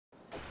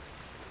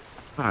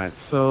Alright,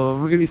 so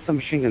we're gonna use some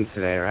machine guns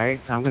today, right?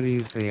 So I'm gonna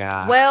use the,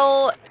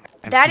 Well,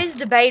 that is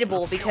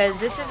debatable because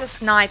this is a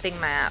sniping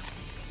map.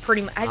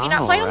 Pretty much. Have you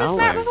not played on this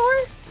map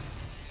before?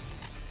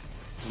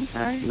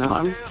 Okay,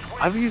 no,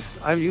 I've used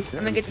it. I'm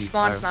gonna get the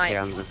spawn snipe.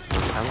 On this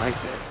one. I like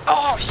it.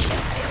 Oh shit!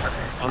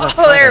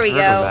 Oh, there we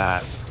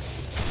go.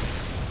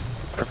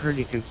 I've heard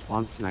you can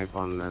spawn snipe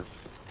on this.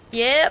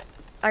 Yep.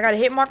 I got a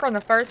hit marker on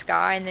the first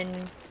guy and then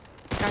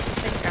got the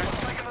second guy.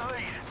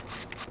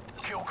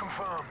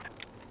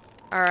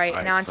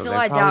 Alright, now until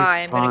I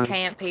die, I'm gonna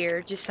camp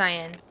here. Just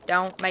saying.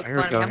 Don't make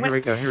fun of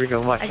me. Here we go.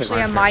 Watch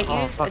actually, I might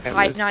use a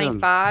Type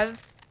 95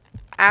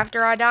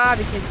 after I die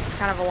because it's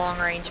kind of a long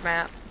range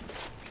map.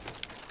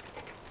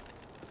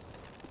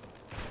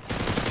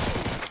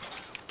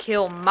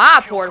 Kill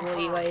my portable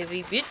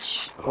UAV,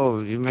 bitch.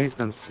 Oh, you made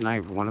them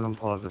snipe. One of them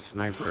pulls a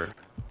sniper.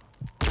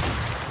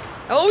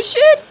 Oh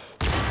shit!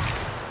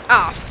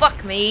 Ah,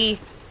 fuck me.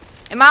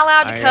 Am I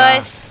allowed to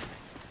cuss?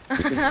 You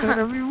can say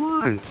whatever you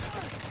want.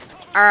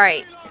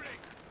 Alright.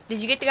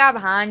 Did you get the guy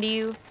behind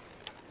you?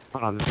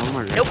 Hold on, there's one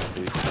more. Nope.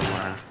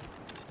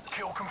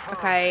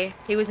 Okay,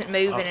 he wasn't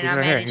moving and I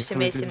managed to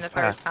miss him the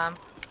first time.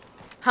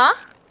 Huh?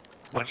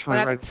 Watch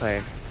my red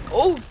flag.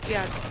 Oh,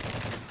 yeah.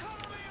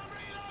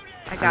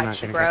 I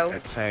got you, bro.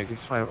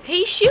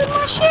 He's shooting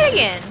my shit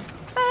again.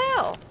 What the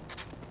hell?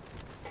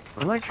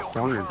 We're like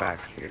cornerbacks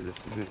here. This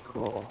isn't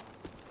cool.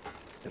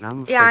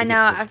 Yeah, I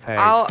know. I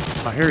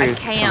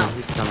camp.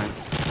 He's coming.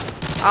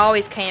 I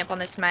always camp on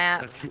this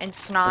map and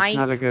snipe. It's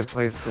not a good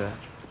place to.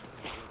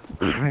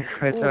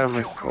 Right there on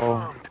my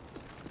skull.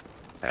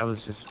 That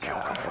was just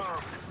bad.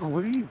 Oh,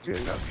 what are you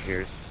doing up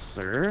here,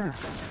 sir?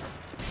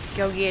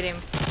 Go get him.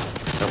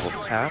 Double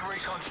tap.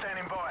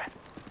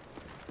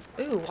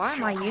 Ooh, why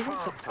am I using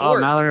support? Oh,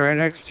 Mallory right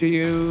next to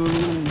you.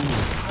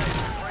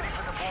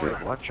 Shit,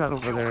 watch out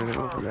over there. They're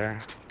over there.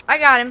 I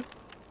got him.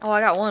 Oh, I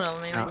got one of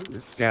them anyways.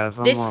 Yeah, there's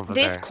one more over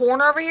this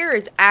corner over here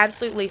is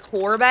absolutely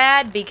horror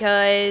bad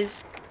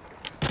because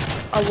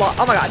a lot.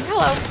 Oh my god,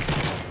 hello.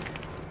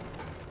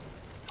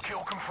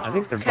 I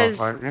think they're both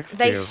right next to you.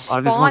 They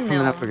spawn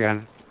them. Up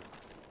again.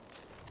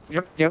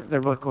 Yep,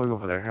 they're both going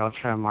over there. I'll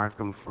try and mark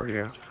them for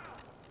you.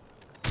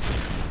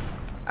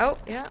 Oh,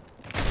 yeah.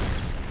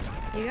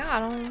 You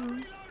got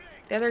him.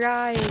 The other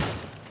guy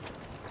is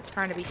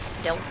trying to be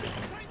stealthy.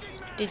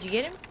 Did you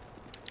get him?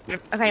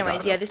 Yep. Okay,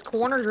 anyways, yeah, this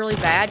corner is really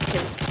bad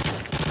because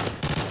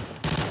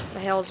what the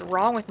hell's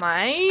wrong with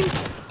my aim?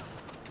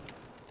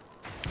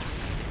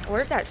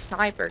 Where'd that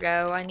sniper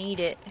go? I need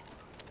it.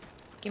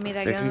 Give me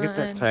that gun. Can you get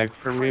that tag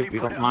for me if you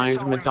don't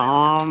mind,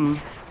 madame?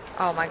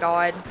 Oh my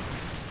god.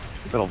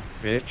 Little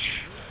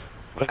bitch.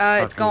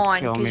 It's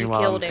gone because you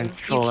killed him.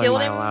 You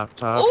killed him?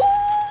 Oh,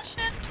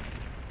 shit.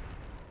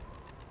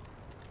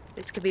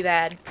 This could be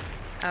bad.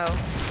 Oh.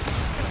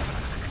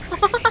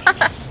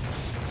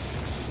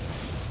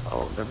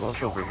 Oh, they're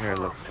both over here,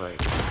 looks like.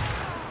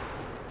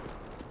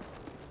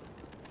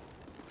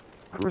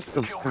 My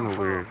scope's kind of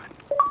weird.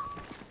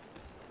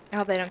 I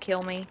hope they don't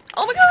kill me.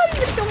 Oh my god, he's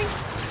gonna kill me!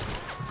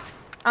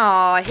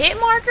 Aw, hit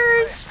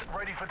markers?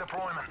 Ready for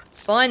deployment.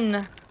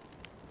 Fun.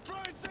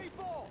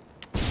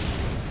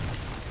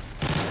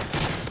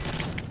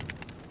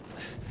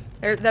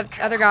 The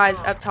other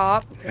guy's up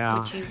top.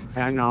 Yeah,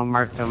 I know,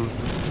 mark them.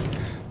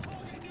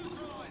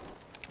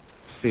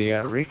 See,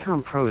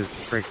 Recon Pro is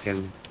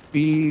freaking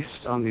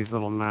beast on these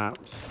little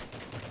maps.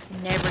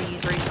 Never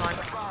use Recon.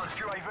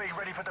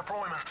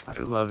 I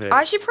love it.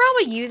 I should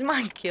probably use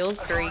my kill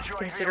streaks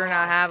considering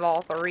I have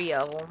all 3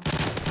 of them.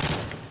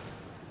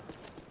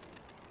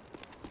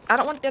 I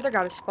don't want the other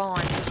guy to spawn,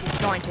 which he's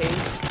going to.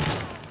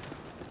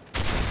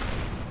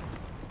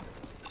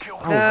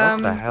 Oh,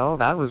 what the hell?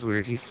 That was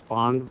weird. He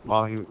spawned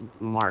while he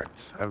marked.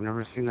 I've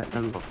never seen that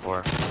done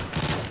before.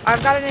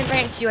 I've got an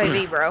advanced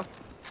UAV, bro.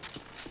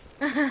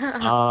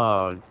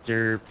 Oh,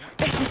 derp.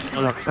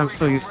 Oh, look, I'm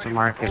so used to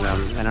marking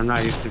them, and I'm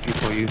not used to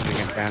people using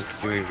advanced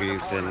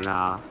UAVs in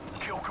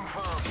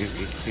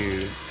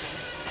UV2.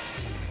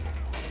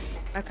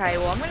 Okay,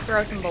 well, I'm gonna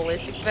throw some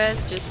ballistics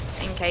vests just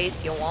in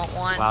case you want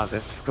one. Wow,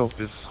 this scope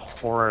is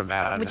horrible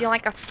bad. Would you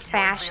like a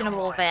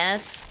fashionable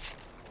vest?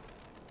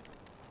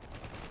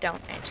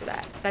 Don't answer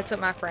that. That's what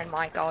my friend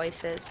Mike always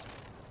says.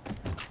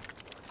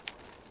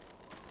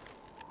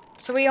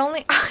 So we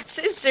only,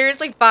 it's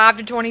seriously 5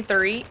 to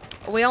 23.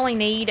 We only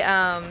need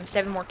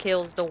 7 more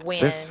kills to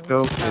win. This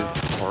scope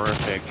is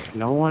horrific.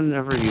 No one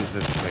ever used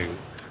this thing.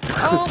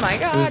 Oh my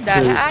god,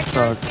 that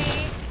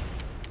accuracy.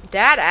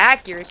 That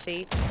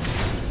accuracy.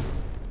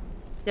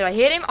 Did I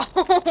hit him?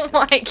 Oh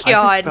my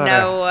god,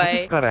 no way. I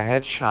just got a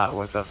headshot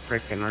with a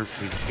freaking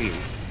RPG.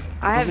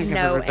 I have no I've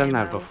never done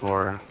that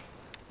before.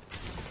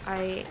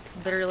 I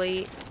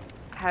literally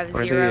have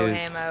 0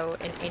 ammo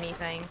in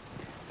anything.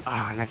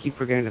 Ah, and I keep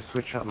forgetting to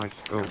switch out my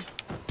scope.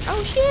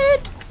 Oh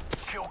shit!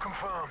 Kill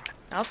confirmed.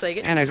 I'll take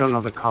it. And I don't know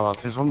the call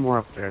out. There's one more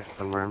up there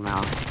somewhere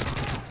now.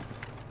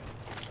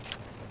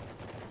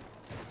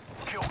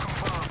 Kill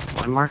confirmed.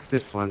 I marked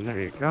this one. There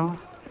you go.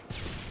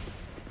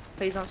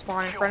 Please don't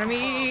spawn in front of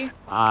me.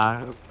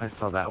 I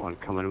saw that one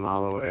coming a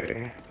mile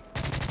away.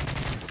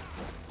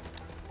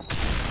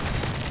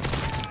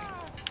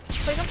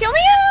 Please don't kill me.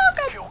 Oh,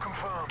 God. Kill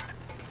confirmed.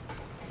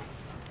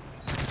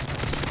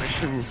 I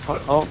shouldn't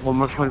put. Oh, one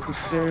more point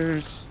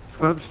upstairs.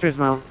 Go upstairs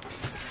now.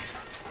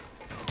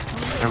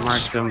 I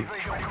marked them.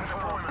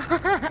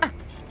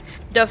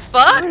 The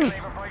fuck?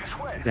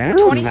 Damn,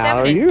 27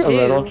 now and you're 2. a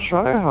little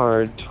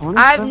tryhard.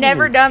 I've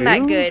never done that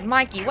 2? good.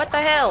 Mikey, what the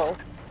hell?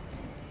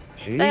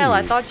 Jeez. The hell,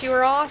 I thought you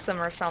were awesome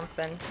or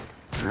something.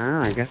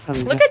 Ah, I guess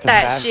I'm Look just at a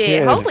that bad shit.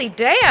 kid. Holy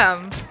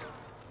damn.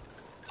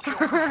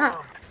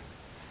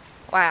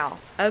 Wow.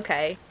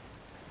 Okay.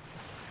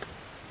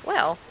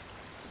 Well,